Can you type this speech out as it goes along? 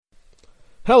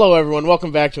Hello, everyone.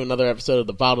 Welcome back to another episode of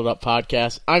the Bottled Up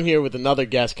Podcast. I'm here with another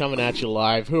guest coming at you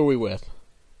live. Who are we with?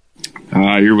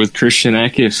 You're with Christian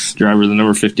Eckes, driver of the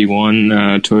number 51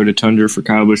 Toyota Tundra for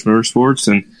Kyle Busch Motorsports,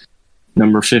 and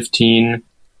number 15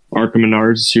 ARCA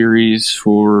Menards Series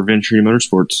for Venturi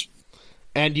Motorsports.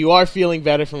 And you are feeling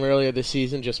better from earlier this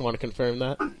season. Just want to confirm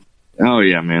that. Oh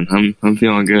yeah, man, I'm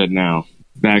feeling good now.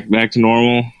 Back to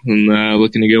normal, and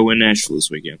looking to go win Nashville this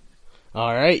weekend.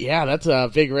 All right, yeah, that's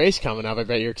a big race coming up. I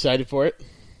bet you're excited for it.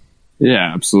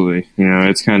 Yeah, absolutely.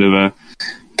 It's kind of a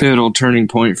pivotal turning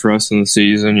point for us in the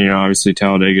season. Obviously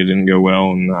Talladega didn't go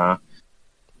well, and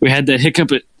we had that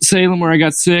hiccup at Salem where I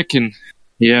got sick, and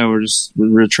yeah,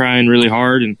 we're trying really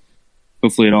hard, and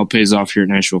hopefully it all pays off here at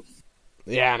Nashville.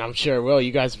 Yeah, and I'm sure it will.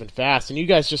 You guys have been fast, and you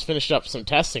guys just finished up some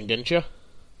testing, didn't you?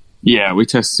 Yeah, we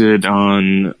tested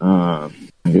on, I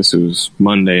guess it was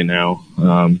Monday now.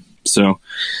 So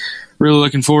really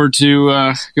looking forward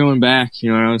to going back. I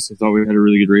honestly thought we had a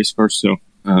really good race car, so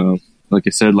like I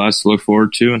said, lots to look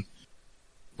forward to, and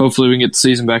hopefully we can get the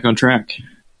season back on track.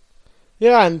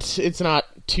 Yeah, and it's not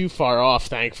too far off,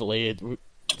 thankfully.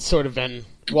 It's sort of been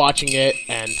watching it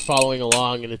and following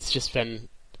along, and it's just been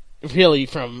really,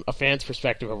 from a fan's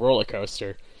perspective, a roller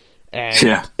coaster. And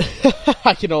yeah.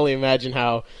 I can only imagine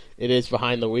how it is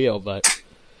behind the wheel. But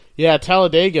yeah,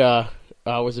 Talladega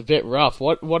was a bit rough.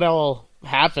 What all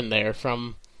happened there?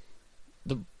 From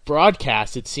the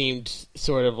broadcast, it seemed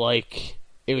sort of like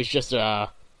it was just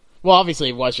obviously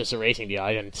it was just a racing deal.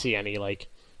 I didn't see any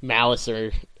malice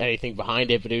or anything behind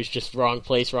it, but it was just wrong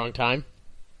place, wrong time.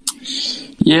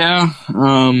 Yeah,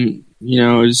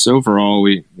 just overall,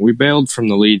 we bailed from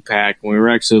the lead pack. We were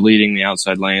actually leading the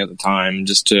outside lane at the time,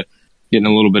 just to get in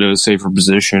a little bit of a safer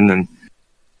position. And,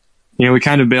 we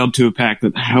kind of bailed to a pack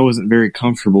that I wasn't very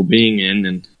comfortable being in.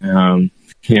 And,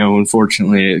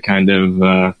 unfortunately, it kind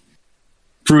of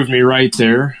proved me right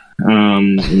there.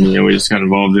 We just got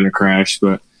involved in a crash.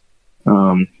 But,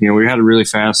 we had a really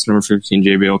fast number 15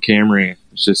 JBL Camry.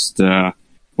 It's just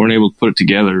weren't able to put it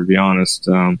together, to be honest.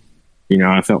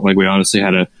 I felt like we honestly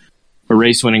had a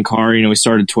race-winning car. We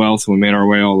started 12th and we made our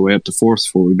way all the way up to 4th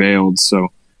before we bailed. So,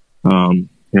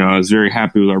 I was very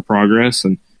happy with our progress,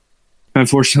 and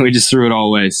unfortunately we just threw it all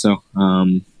away. So,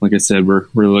 like I said, we're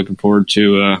really looking forward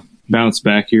to bounce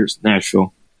back here at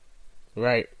Nashville.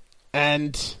 Right.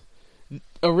 And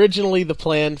originally the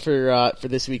plan for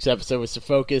this week's episode was to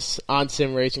focus on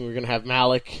sim racing. We're going to have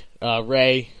Malik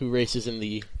Ray, who races in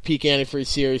the Peak Antifreeze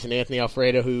Series, and Anthony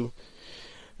Alfredo, who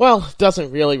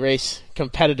doesn't really race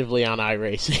competitively on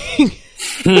iRacing.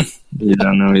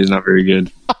 Yeah, no, he's not very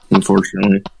good,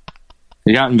 unfortunately.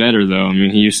 He's gotten better, though.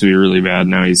 He used to be really bad.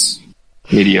 Now he's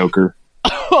mediocre.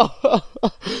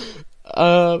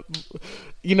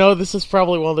 This is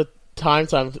probably one of the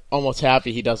times I'm almost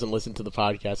happy he doesn't listen to the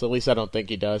podcast. At least I don't think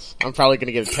he does. I'm probably going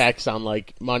to get a text on,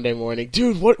 Monday morning.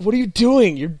 Dude, what are you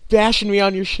doing? You're bashing me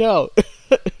on your show.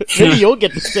 Maybe you'll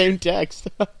get the same text.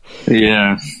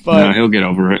 Yeah, but he'll get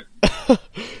over it.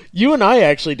 You and I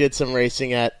actually did some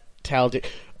racing at Talladega.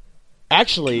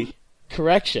 Actually,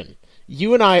 correction.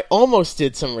 You and I almost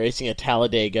did some racing at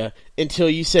Talladega until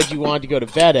you said you wanted to go to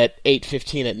bed at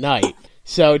 8:15 at night.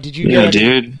 So did you get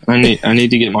dude, I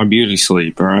need to get my beauty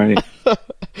sleep, all right?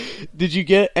 Did you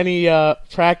get any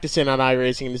practice in on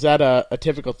iRacing? Is that a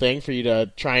typical thing for you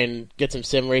to try and get some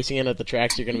sim racing in at the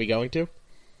tracks you're going to be going to?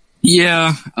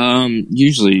 Yeah,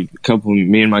 usually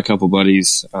me and my couple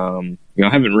buddies, I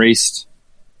haven't raced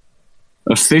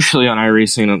officially on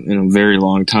iRacing in a very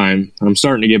long time. I'm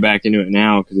starting to get back into it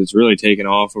now because it's really taken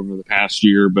off over the past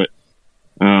year. But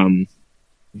a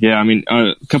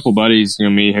couple buddies,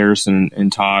 me, Harrison,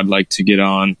 and Todd like to get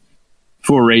on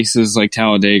for races like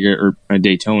Talladega or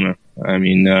Daytona.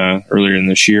 Earlier in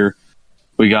this year,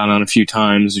 we got on a few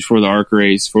times before the ARC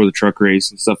race, before the truck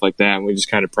race, and stuff like that. And we just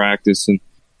kind of practice, and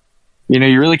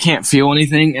you really can't feel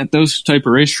anything at those type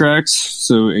of racetracks.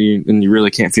 So, and you really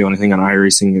can't feel anything on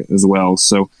iRacing as well.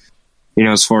 So,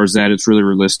 as far as that, it's really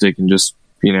realistic and just,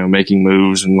 making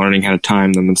moves and learning how to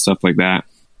time them and stuff like that.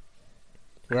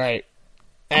 Right.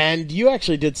 And you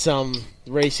actually did some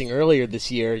racing earlier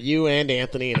this year. You and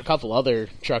Anthony and a couple other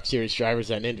Truck Series drivers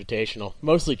at an Invitational.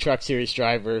 Mostly Truck Series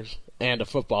drivers and a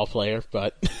football player,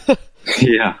 but...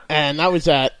 Yeah. And that was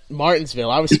at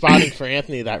Martinsville. I was spotting for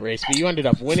Anthony that race, but you ended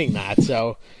up winning that.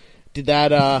 So did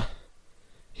that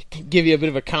give you a bit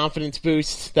of a confidence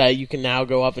boost that you can now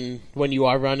go up and when you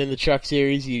are running the Truck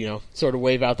Series, sort of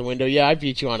wave out the window, yeah, I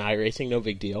beat you on iRacing, no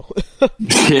big deal.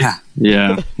 Yeah.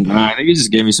 I think it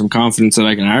just gave me some confidence that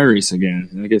I can iRace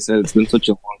again. Like I said, it's been such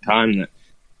a long time that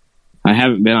I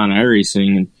haven't been on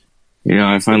iRacing, and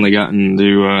I finally got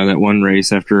into that one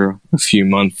race after a few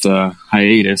month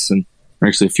hiatus, or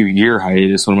actually a few year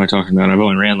hiatus. What am I talking about? I've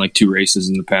only ran like 2 races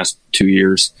in the past 2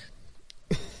 years,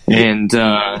 and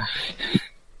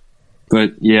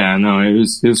but yeah, no, it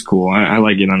was cool. I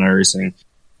like getting on iRacing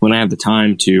when I have the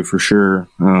time to, for sure.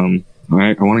 I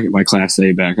want to get my Class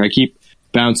A back. I keep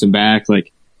bouncing back.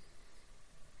 Like,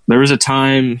 there was a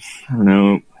time, I don't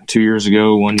know, 2 years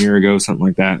ago, 1 year ago, something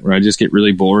like that, where I just get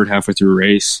really bored halfway through a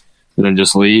race and then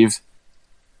just leave.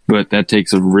 But that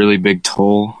takes a really big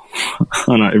toll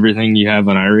on everything you have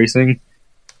on iRacing.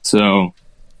 So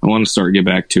I want to get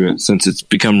back to it, since it's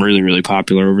become really, really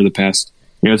popular over the past,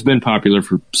 it's been popular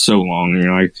for so long.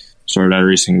 I started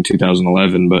iRacing in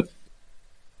 2011, but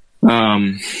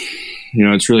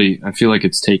it's really, I feel like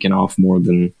it's taken off more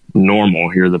than normal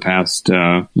here the past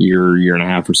year and a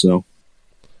half or so.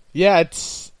 Yeah,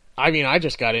 I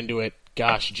just got into it,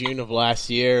 June of last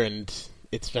year, and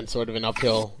it's been sort of an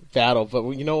uphill battle. But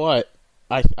you know what?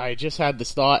 I just had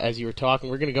this thought as you were talking.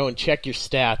 We're going to go and check your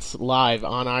stats live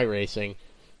on iRacing.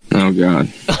 Oh,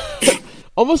 God.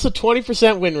 Almost a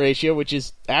 20% win ratio, which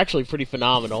is actually pretty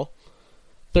phenomenal.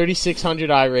 3,600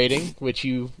 iRating, which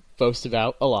you boast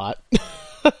about a lot.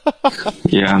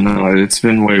 Yeah, no, it's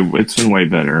been way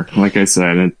better. Like I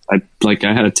said, I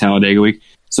had a Talladega week.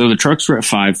 So the trucks were at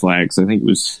 5 flags. I think it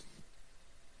was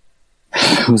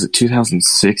it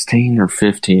 2016 or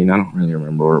 15? I don't really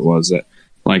remember where it was.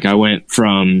 I went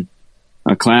from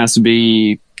a Class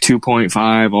B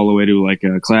 2.5 all the way to like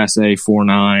a Class A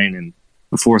 4.9 and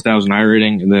a 4,000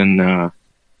 iRating, and then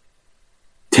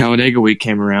Talladega week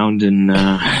came around, and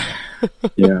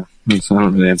yeah, so I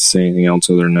don't really have to say anything else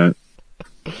other than that.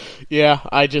 Yeah,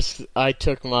 I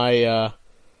took my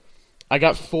I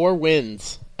got 4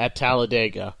 wins at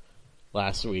Talladega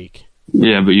last week.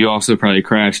 Yeah, but you also probably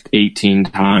crashed 18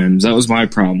 times. That was my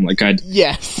problem.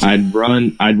 I'd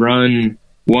run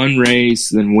one race,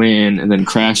 then win, and then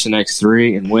crash the next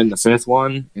 3 and win the 5th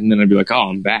one, and then I'd be like, "Oh,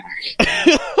 I'm back."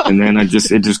 And then it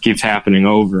just keeps happening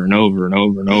over and over and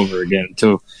over and over again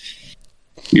until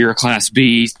you're a Class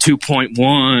B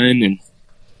 2.1 and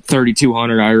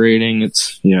 3,200 iRating.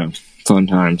 It's fun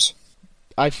times.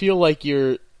 I feel like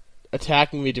you're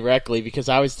attacking me directly because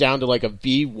I was down to like a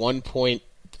B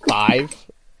 1.5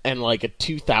 and like a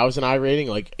 2,000 iRating.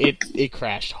 Like it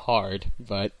crashed hard,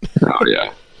 but oh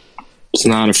yeah. It's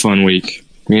not a fun week.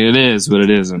 I mean, it is, but it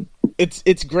isn't.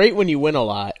 It's great when you win a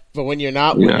lot, but when you're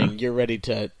not winning, you're ready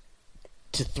to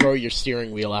throw your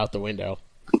steering wheel out the window.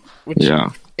 Which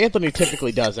Anthony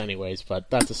typically does anyways, but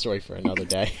that's a story for another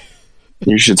day.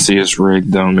 You should see his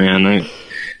rig, though, man.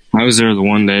 I was there the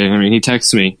one day. I mean, he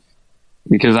texted me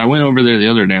because I went over there the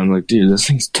other day. I'm like, dude, this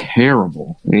thing's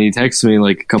terrible. And he texted me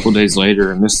like a couple days later,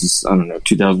 and this is, I don't know,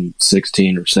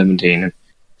 2016 or 17. And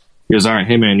he goes, all right,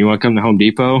 hey, man, you want to come to Home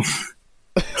Depot?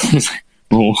 I was like,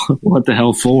 well, what the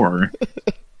hell for?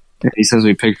 And he sends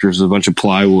me pictures of a bunch of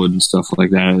plywood and stuff like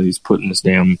that. He's putting this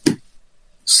damn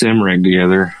sim rig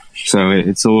together. So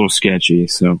it's a little sketchy.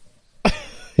 So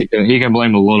he can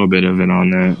blame a little bit of it on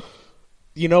that.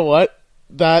 You know what?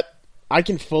 That I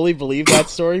can fully believe that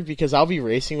story because I'll be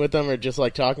racing with them or just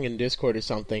like talking in Discord or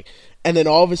something. And then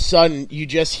all of a sudden you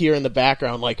just hear in the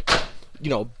background like,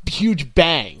 huge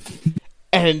bang.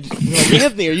 And you're like,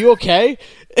 Anthony, are you okay?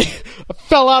 I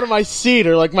fell out of my seat,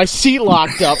 or like my seat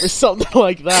locked up, or something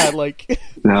like that. Like,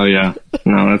 oh yeah,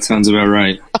 no, that sounds about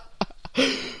right.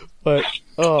 But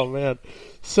oh man,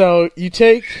 so you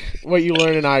take what you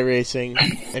learn in iRacing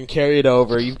and carry it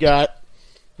over. You've got,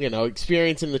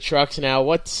 experience in the trucks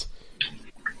now.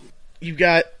 You've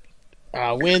got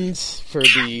wins for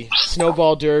the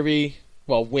Snowball Derby.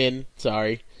 Well,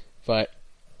 but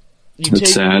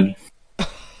that's sad.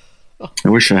 I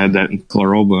wish I had that in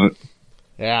plural, but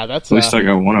yeah, that's at least I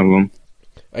got one of them.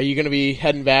 Are you going to be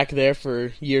heading back there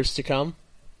for years to come?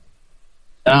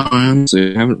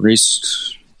 Honestly, I haven't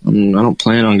raced. I don't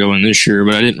plan on going this year,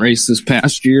 but I didn't race this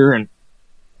past year. And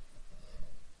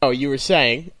oh, you were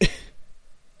saying?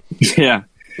 Yeah,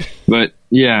 but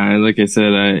yeah, like I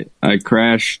said, I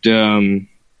crashed. I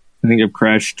think I've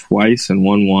crashed twice and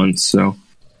won once, so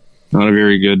not a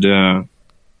very good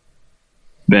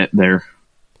bet there.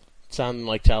 Sounding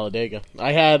like Talladega.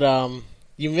 I had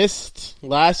you missed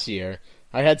last year.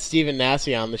 I had Steven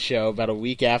Nassie on the show about a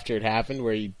week after it happened,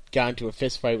 where he got into a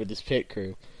fist fight with his pit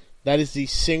crew. That is the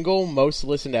single most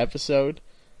listened episode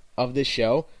of this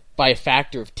show by a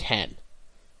factor of 10.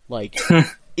 Like,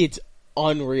 it's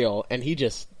unreal, and he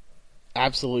just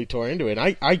absolutely tore into it.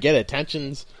 And I get it.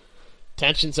 Tensions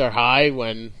are high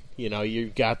when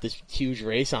you've got this huge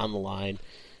race on the line,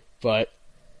 but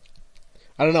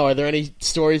I don't know. Are there any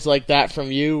stories like that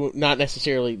from you? Not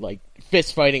necessarily like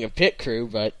fist fighting a pit crew,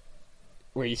 but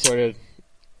where you sort of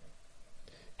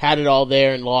had it all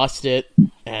there and lost it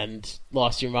and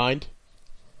lost your mind?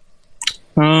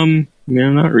 Yeah,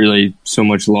 I'm not really so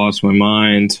much lost my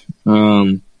mind.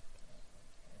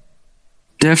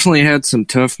 Definitely had some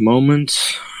tough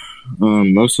moments.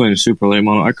 Mostly in super late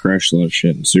model. I crashed a lot of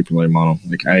shit in super late model.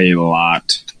 Like, I ate a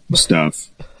lot of stuff.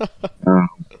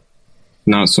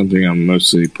 Not something I'm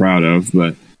mostly proud of,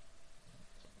 but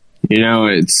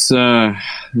it's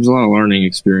there's a lot of learning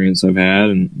experience I've had,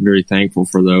 and very thankful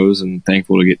for those, and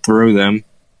thankful to get through them.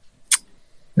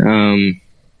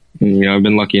 I've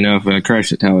been lucky enough. I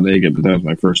crashed at Talladega, but that was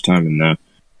my first time in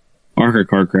ARCA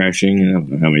car crashing. I don't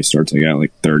know how many starts I got,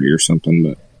 like 30 or something,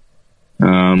 but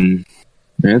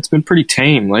it's been pretty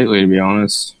tame lately, to be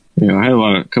honest. I had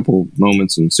a couple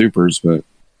moments in supers, but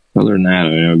other than that,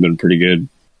 I've been pretty good.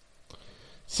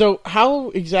 So how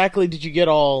exactly did you get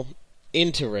all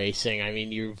into racing? I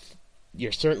mean,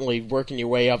 you're certainly working your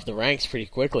way up the ranks pretty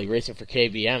quickly, racing for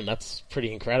KBM. That's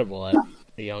pretty incredible at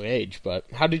a young age. But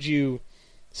how did you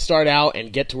start out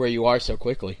and get to where you are so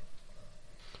quickly?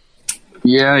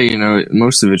 Yeah,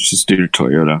 most of it's just due to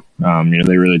Toyota.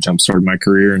 They really jump-started my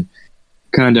career and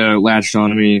kind of latched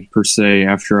onto me, per se,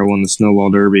 after I won the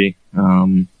Snowball Derby.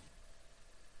 From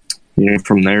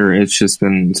there, it's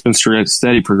been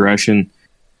steady progression.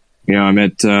 I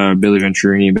met Billy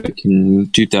Venturini back in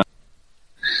 2000.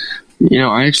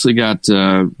 I actually got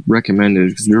recommended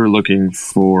because we were looking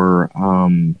for,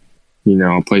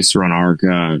 a place to run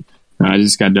ARCA. I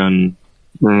just got done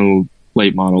running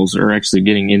late models, or actually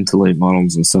getting into late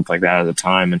models and stuff like that at the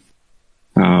time. And,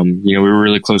 we were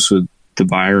really close with the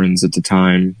Byrons at the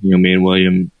time. Me and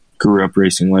William grew up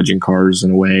racing legend cars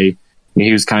in a way.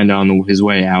 He was kind of on his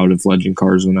way out of legend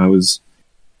cars when I was,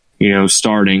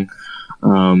 starting.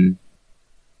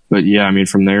 But yeah,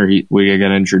 from there, we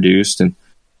got introduced, and,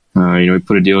 we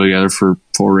put a deal together for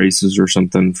 4 races or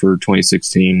something for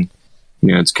 2016.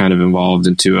 It's kind of evolved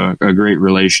into a great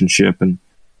relationship, and,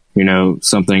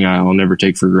 something I'll never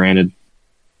take for granted.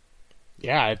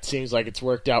 Yeah, it seems like it's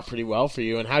worked out pretty well for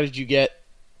you. And how did you get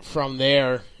from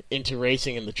there into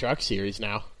racing in the Truck Series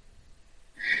now?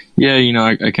 Yeah,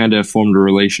 I kind of formed a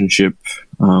relationship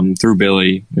through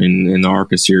Billy in the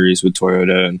ARCA Series with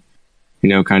Toyota,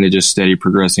 and, kind of just steady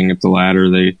progressing up the ladder.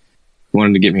 They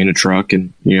wanted to get me in a truck,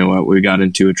 and, we got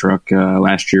into a truck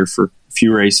last year for a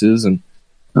few races, and,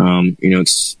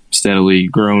 it's steadily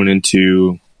grown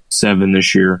into 7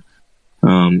 this year.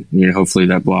 Hopefully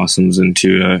that blossoms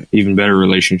into an even better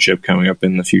relationship coming up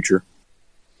in the future.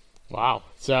 Wow.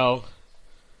 So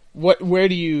where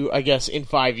do you, I guess, in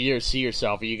 5 years see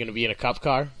yourself? Are you going to be in a cup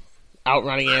car,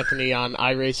 outrunning Anthony on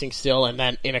iRacing still, and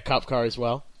then in a cup car as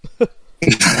well?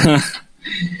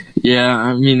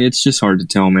 Yeah, it's just hard to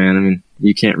tell, man.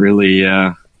 You can't really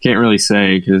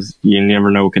say, because you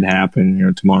never know what could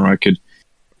happen. Tomorrow I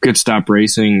could stop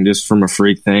racing just from a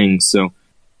freak thing. So,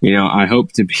 I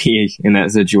hope to be in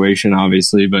that situation,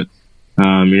 obviously, but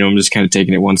I'm just kind of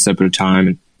taking it one step at a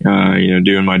time, and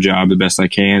doing my job the best I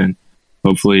can, and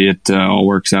hopefully it all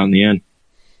works out in the end.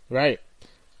 Right.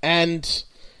 And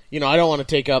I don't want to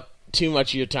take up too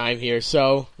much of your time here.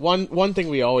 So one thing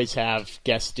we always have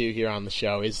guests do here on the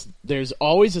show is there's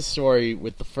always a story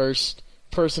with the first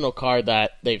personal car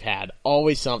that they've had.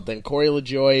 Always something. Corey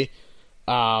LaJoie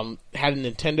had a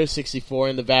Nintendo 64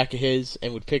 in the back of his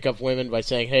and would pick up women by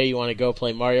saying, "Hey, you want to go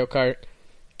play Mario Kart?"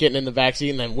 Getting in the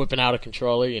backseat and then whipping out a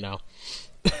controller,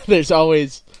 There's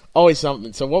always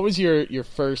something. So what was your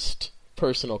first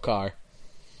personal car?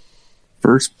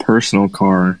 First personal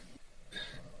car?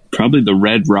 Probably the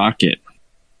Red Rocket,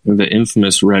 the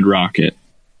infamous Red Rocket.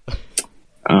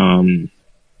 Anthony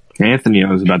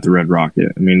knows about the Red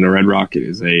Rocket. The Red Rocket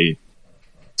is a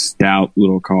stout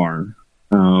little car.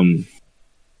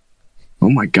 Oh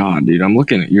my God, dude. I'm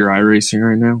looking at your iRacing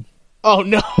right now. Oh,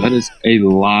 no. That is a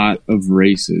lot of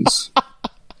races.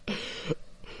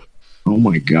 Oh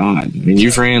my God.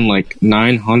 You've ran like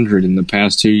 900 in the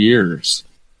past 2 years.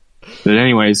 But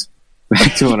anyways,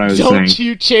 back to what I was saying. Don't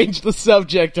you change the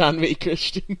subject on me,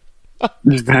 Christian.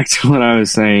 Back to what I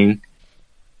was saying.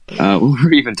 What were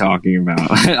we even talking about?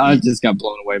 I just got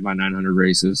blown away by 900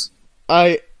 races.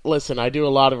 Listen, I do a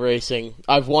lot of racing.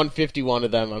 I've won 51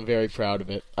 of them. I'm very proud of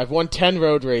it. I've won 10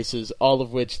 road races, all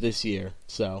of which this year.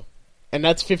 And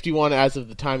that's 51 as of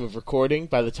the time of recording.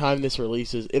 By the time this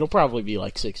releases, it'll probably be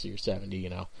like 60 or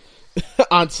 70,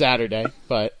 on Saturday.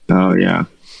 But oh, yeah.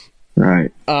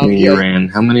 Right. You ran,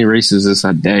 how many races is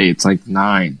that day? It's like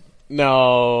 9.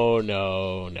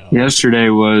 No. Yesterday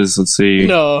was, let's see,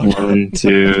 1,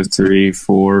 2, 3,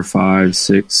 4, 5,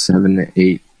 6, 7,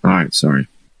 8. All right, sorry.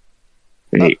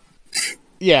 8.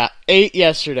 Yeah, 8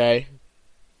 yesterday.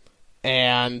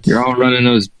 And you're all running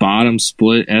those bottom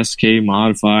split SK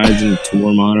modifieds and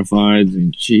tour modifieds,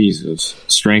 and Jesus,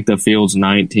 strength of field's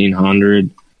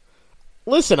 1900.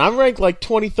 Listen, I'm ranked like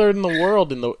 23rd in the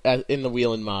world in the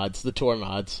wheeling mods, the tour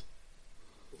mods.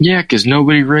 Yeah, because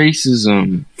nobody races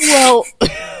them. Well,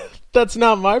 that's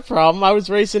not my problem. I was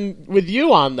racing with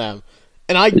you on them,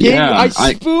 and I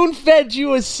spoon-fed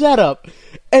you a setup,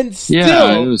 and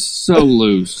still, it was so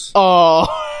loose. Oh.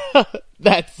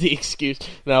 That's the excuse.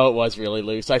 No, it was really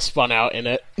loose. I spun out in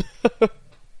it.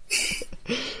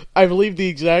 I believe the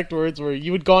exact words were,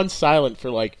 you had gone silent for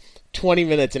like 20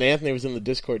 minutes, and Anthony was in the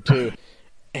Discord too.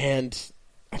 And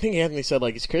I think Anthony said,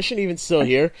 like, is Christian even still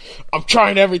here? I'm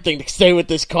trying everything to stay with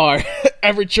this car.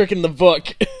 Every trick in the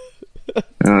book.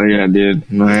 Oh, yeah, dude.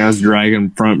 I was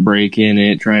dragging front brake in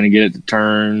it, trying to get it to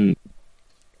turn.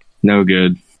 No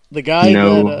good. The guy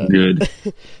good.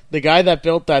 The guy that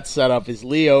built that setup is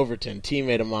Lee Overton,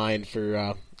 teammate of mine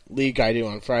for League I do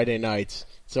on Friday nights.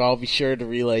 So I'll be sure to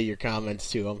relay your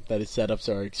comments to him that his setups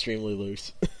are extremely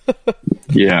loose.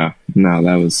 Yeah, no,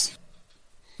 that was...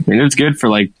 I mean, it was good for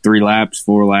like 3 laps,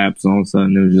 4 laps, and all of a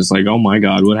sudden it was just like, oh my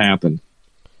god, what happened?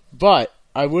 But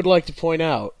I would like to point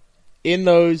out, in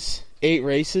those 8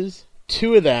 races,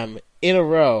 2 of them in a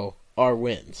row are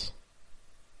wins.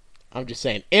 I'm just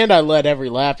saying. And I led every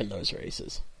lap in those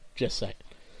races. Just saying.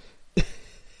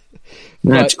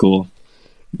 That's cool.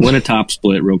 Win a top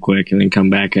split real quick and then come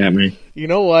back at me. You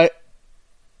know what?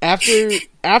 After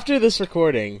this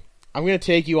recording, I'm going to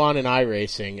take you on an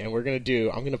iRacing, and I'm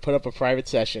going to put up a private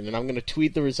session, and I'm going to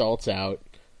tweet the results out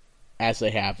as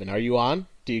they happen. Are you on?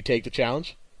 Do you take the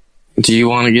challenge? Do you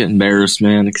want to get embarrassed,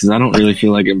 man? Because I don't really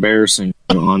feel like embarrassing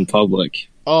on public.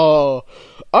 Oh,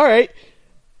 all right.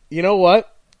 You know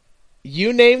what?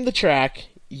 You name the track,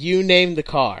 you name the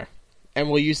car, and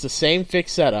we'll use the same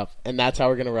fixed setup, and that's how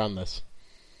we're going to run this.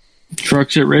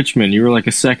 Trucks at Richmond. You were like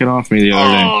a second off me the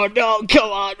other day. Oh, no, come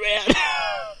on,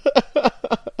 man.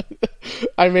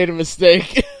 I made a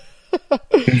mistake.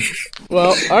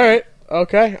 Well, all right.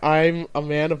 Okay, I'm a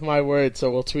man of my word, so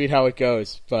we'll tweet how it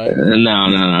goes. But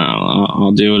No.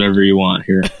 I'll do whatever you want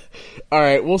here. All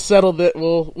right, we'll settle that.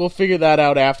 We'll figure that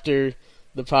out after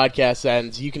the podcast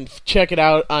ends. You can check it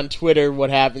out on Twitter. What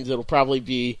happens?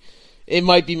 It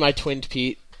might be my twin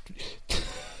Pete.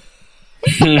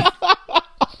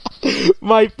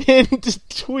 My pinned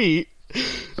tweet.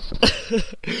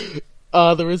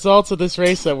 The results of this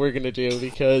race that we're gonna do,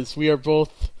 because we are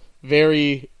both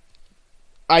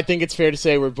I think it's fair to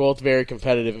say we're both very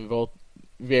competitive and both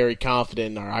very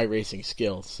confident in our iRacing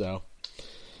skills. So,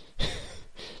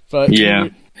 but yeah,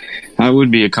 I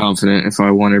would be confident if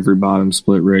I won every bottom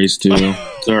split race too.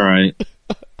 It's all right.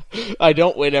 I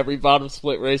don't win every bottom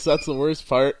split race. That's the worst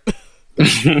part.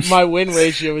 My win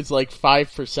ratio is like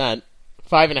 5%,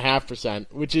 5.5%,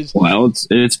 which is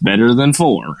it's better than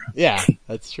 4. Yeah,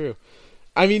 that's true.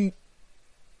 I mean,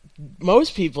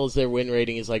 most people's their win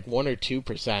rating is like 1 or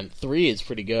 2%. 3 is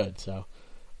pretty good, so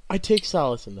I take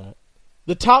solace in that.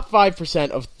 The top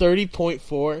 5% of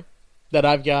 30.4 that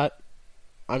I've got,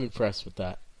 I'm impressed with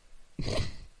that.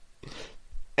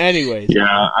 Anyways,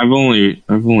 yeah, I've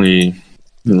only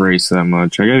raced that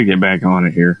much. I got to get back on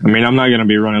it here. I mean, I'm not going to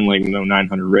be running like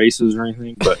 900 races or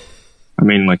anything, but I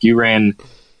mean, like you ran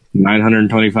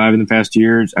 925 in the past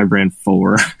years. I ran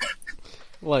 4.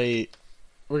 Like,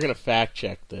 we're gonna fact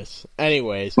check this.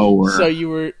 Anyways, 4. So you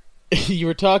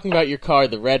were talking about your car,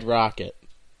 the Red Rocket.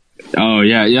 Oh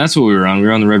yeah, that's what we were on. We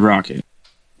were on the Red Rocket.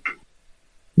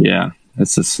 Yeah,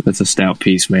 that's a stout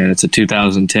piece, man. It's a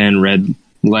 2010 red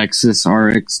Lexus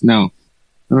RX. No,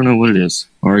 I don't know what it is.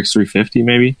 RX 350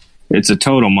 maybe. It's a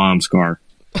total mom's car,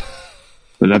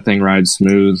 but that thing rides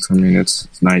smooth. I mean, it's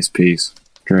a nice piece.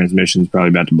 Transmission's probably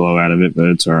about to blow out of it, but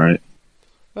it's all right.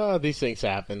 Oh, these things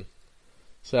happen.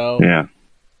 So yeah.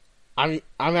 I'm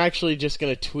actually just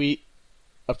gonna tweet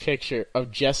a picture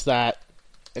of just that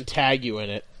and tag you in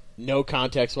it. No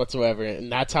context whatsoever,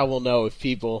 and that's how we'll know if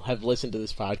people have listened to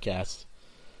this podcast.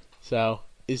 So,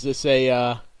 is this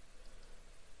yeah,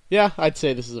 I'd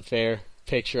say this is a fair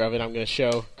picture of it. I'm going to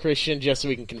show Christian just so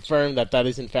we can confirm that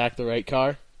is in fact the right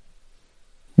car.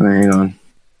 Hang on.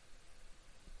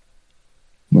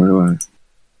 Where do I...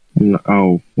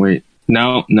 Oh, wait.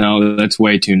 No, that's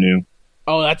way too new.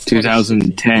 Oh, that's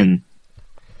 2010.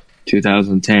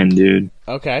 2010, dude.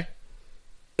 Okay.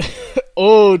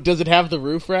 Oh, does it have the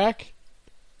roof rack?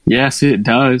 Yes, it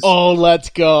does. Oh, let's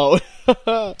go.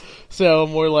 So,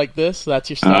 more like this? That's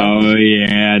your style? Oh,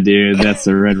 yeah, dude. That's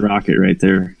the Red Rocket right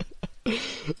there. The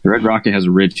Red Rocket has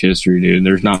a rich history, dude.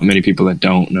 There's not many people that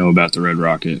don't know about the Red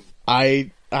Rocket.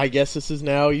 I guess this is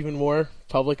now even more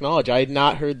public knowledge. I had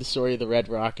not heard the story of the Red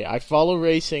Rocket. I follow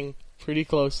racing pretty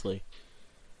closely,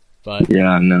 but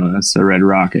Yeah, no, that's the Red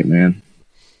Rocket, man.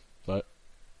 But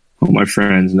all my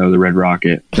friends know the Red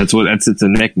Rocket. It's a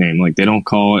nickname. Like, they don't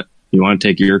call it, you want to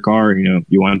take your car, you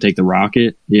want to take the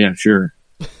Rocket? Yeah, sure.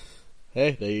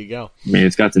 Hey, there you go. I mean,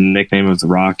 it's got the nickname of the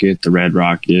Rocket, the Red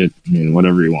Rocket,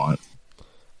 whatever you want.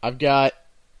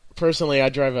 Personally, I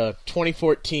drive a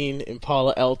 2014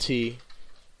 Impala LT.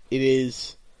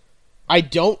 I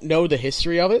don't know the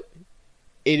history of it.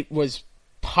 It was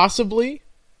possibly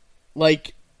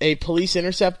like a police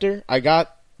interceptor. I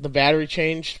got the battery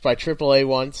changed by AAA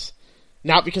once.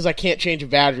 Not because I can't change a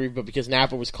battery, but because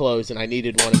Napa was closed and I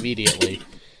needed one immediately.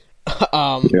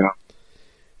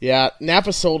 Yeah,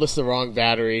 Napa sold us the wrong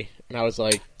battery, and I was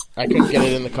like, I couldn't get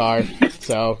it in the car,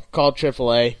 so called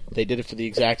AAA. They did it for the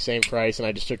exact same price, and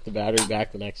I just took the battery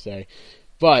back the next day.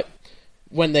 But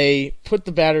when they put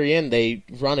the battery in, they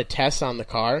run a test on the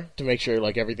car to make sure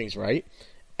like everything's right,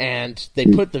 and they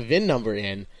put the VIN number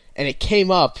in, and it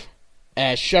came up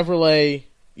as Chevrolet.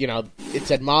 It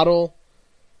said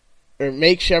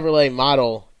make Chevrolet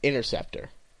model Interceptor.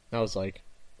 And I was like,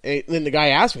 and then the guy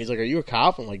asked me, he's like, "Are you a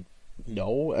cop?" I'm like,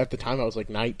 "No." At the time, I was like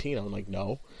 19. I'm like,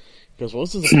 "No." He goes, "Well,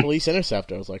 this is a police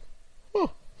interceptor." I was like, "Oh."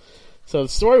 So the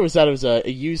story was that it was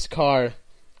a used car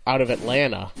out of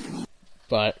Atlanta,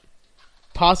 but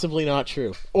possibly not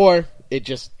true. Or it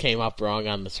just came up wrong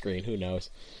on the screen. Who knows?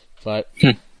 But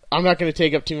I'm not going to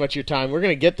take up too much of your time. We're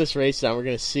going to get this race done. We're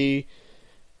going to see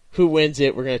who wins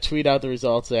it. We're going to tweet out the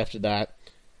results after that.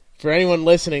 For anyone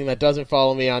listening that doesn't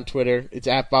follow me on Twitter, it's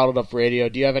at Bottled Up Radio.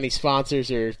 Do you have any sponsors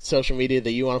or social media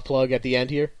that you want to plug at the end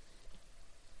here?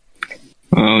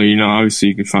 Well, obviously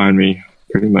you can find me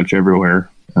pretty much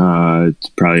everywhere. It's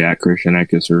probably at Christian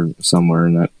Eckes or somewhere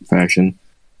in that fashion.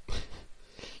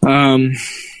 I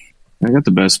got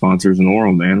the best sponsors in the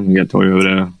world, man. We got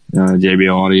Toyota,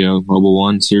 JBL Audio, Mobile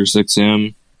One, Sirius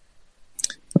XM.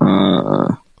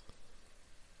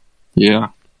 Yeah.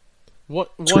 One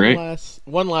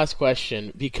last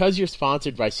question. Because you're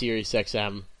sponsored by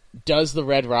SiriusXM, does the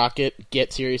Red Rocket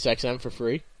get SiriusXM for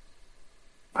free?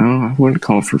 I wouldn't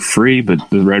call it for free, but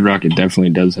the Red Rocket definitely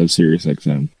does have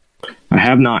SiriusXM. I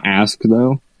have not asked,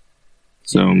 though,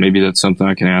 so maybe that's something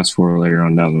I can ask for later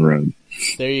on down the road.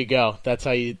 There you go. That's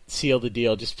how you seal the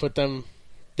deal. Just put them...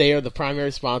 They are the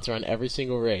primary sponsor on every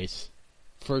single race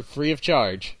for free of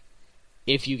charge.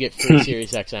 If you get free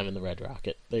SiriusXM in the Red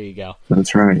Rocket. There you go.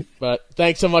 That's right. But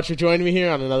thanks so much for joining me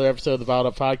here on another episode of the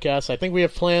Bottled Up Podcast. I think we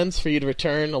have plans for you to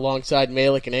return alongside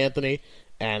Malik and Anthony,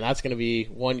 and that's going to be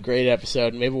one great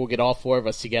episode. Maybe we'll get all four of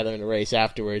us together in a race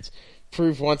afterwards.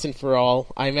 Prove once and for all.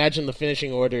 I imagine the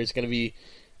finishing order is going to be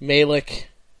Malik,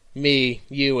 me,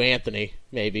 you, Anthony.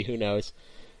 Maybe. Who knows?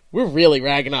 We're really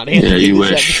ragging on Anthony in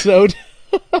this episode.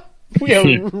 We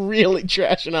are really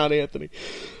trashing on Anthony.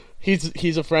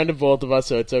 He's a friend of both of us,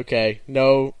 so it's okay.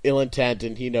 No ill intent,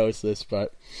 and he knows this.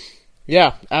 But,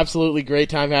 yeah, absolutely great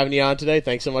time having you on today.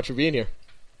 Thanks so much for being here.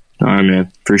 All right,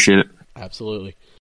 man. Appreciate it. Absolutely.